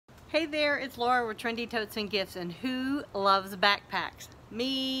Hey there, it's Laura with Trendy Totes and Gifts, and who loves backpacks?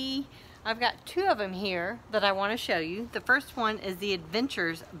 Me! I've got two of them here that I want to show you. The first one is the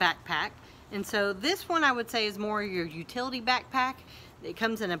Adventures backpack, and so this one I would say is more your utility backpack. It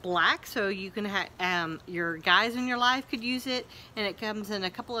comes in a black, so you can have your guys in your life could use it, and it comes in a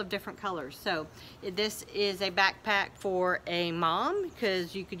couple of different colors. So this is a backpack for a mom,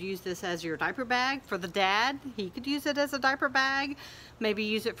 because you could use this as your diaper bag. For the dad, he could use it as a diaper bag, maybe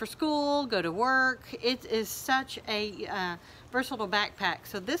use it for school, go to work. It is such a versatile backpack.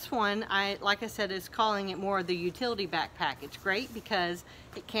 So this one, like I said, is calling it more the utility backpack. It's great because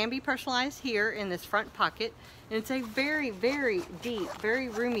it can be personalized here in this front pocket, and it's a very, very deep, very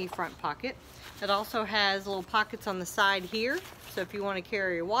roomy front pocket. It also has little pockets on the side here, so if you want to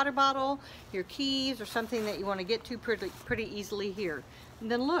carry your water bottle, your keys, or something that you want to get to pretty easily here. And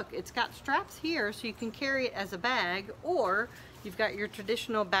then look, it's got straps here so you can carry it as a bag, or you've got your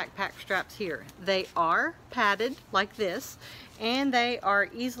traditional backpack straps here. They are padded like this, and they are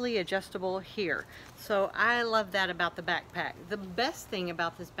easily adjustable here. So I love that about the backpack. The best thing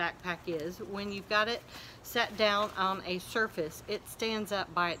about this backpack is when you've got it set down on a surface, it stands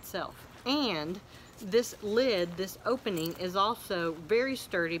up by itself. And this lid, this opening, is also very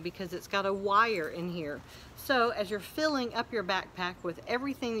sturdy because it's got a wire in here. So as you're filling up your backpack with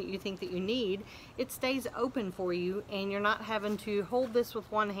everything that you think that you need, it stays open for you, and you're not having to hold this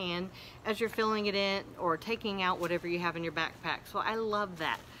with one hand as you're filling it in or taking out whatever you have in your backpack. So I love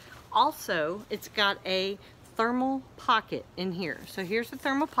that. Also, it's got a thermal pocket in here. So here's the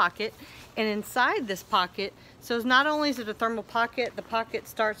thermal pocket, and inside this pocket, so not only is it a thermal pocket, the pocket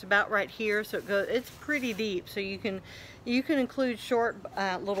starts about right here, so it's pretty deep, so you can include short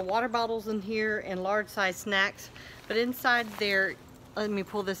little water bottles in here and large size snacks. But inside there, let me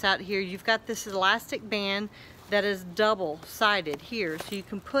pull this out here, you've got this elastic band that is double-sided here, so you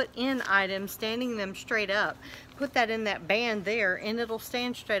can put in items, standing them straight up, put that in that band there, and it'll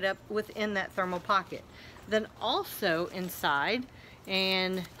stand straight up within that thermal pocket. Then also inside,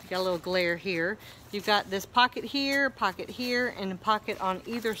 and you got a little glare here, you've got this pocket here, and a pocket on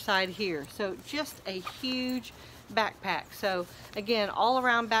either side here. So just a huge backpack. So again, all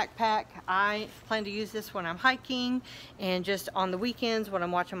around backpack. I plan to use this when I'm hiking, and just on the weekends when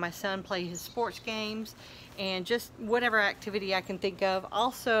I'm watching my son play his sports games, and just whatever activity I can think of.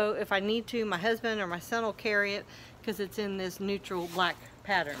 Also, if I need to, my husband or my son will carry it because it's in this neutral black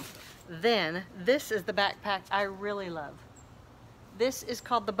pattern. Then this is the backpack I really love. This is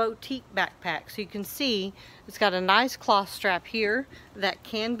called the boutique backpack. So you can see it's got a nice cloth strap here that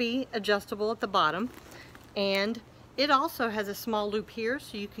can be adjustable at the bottom, and it also has a small loop here,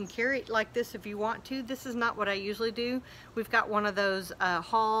 so you can carry it like this if you want to. This is not what I usually do. We've got one of those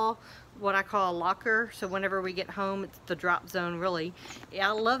what I call a locker, so whenever we get home, it's the drop zone, really. I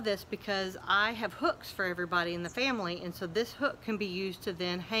love this because I have hooks for everybody in the family, and so this hook can be used to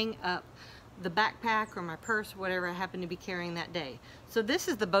then hang up the backpack or my purse, whatever I happen to be carrying that day. So this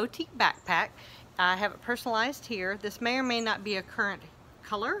is the boutique backpack. I have it personalized here. This may or may not be a current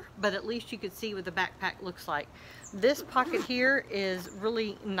color, but at least you could see what the backpack looks like. This pocket here is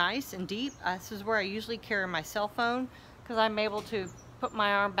really nice and deep. This is where I usually carry my cell phone, because I'm able to put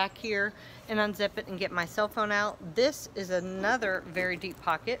my arm back here and unzip it and get my cell phone out. This is another very deep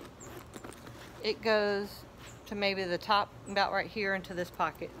pocket. It goes to maybe the top, about right here, into this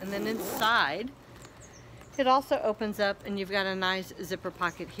pocket. And then inside, it also opens up, and you've got a nice zipper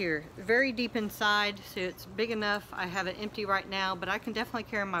pocket here. Very deep inside, so it's big enough. I have it empty right now, but I can definitely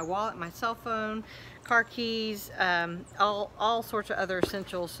carry my wallet, my cell phone, car keys, all sorts of other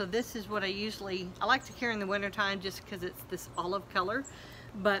essentials. So this is what I like to carry in the wintertime, just because it's this olive color.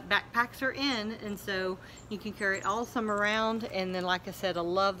 But backpacks are in, and so you can carry it all summer around. And then, like I said, I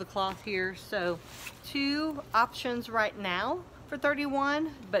love the cloth here. So two options right now for $31,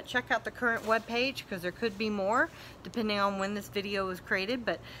 but check out the current web page because there could be more depending on when this video was created.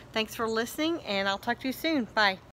 But thanks for listening, and I'll talk to you soon. Bye.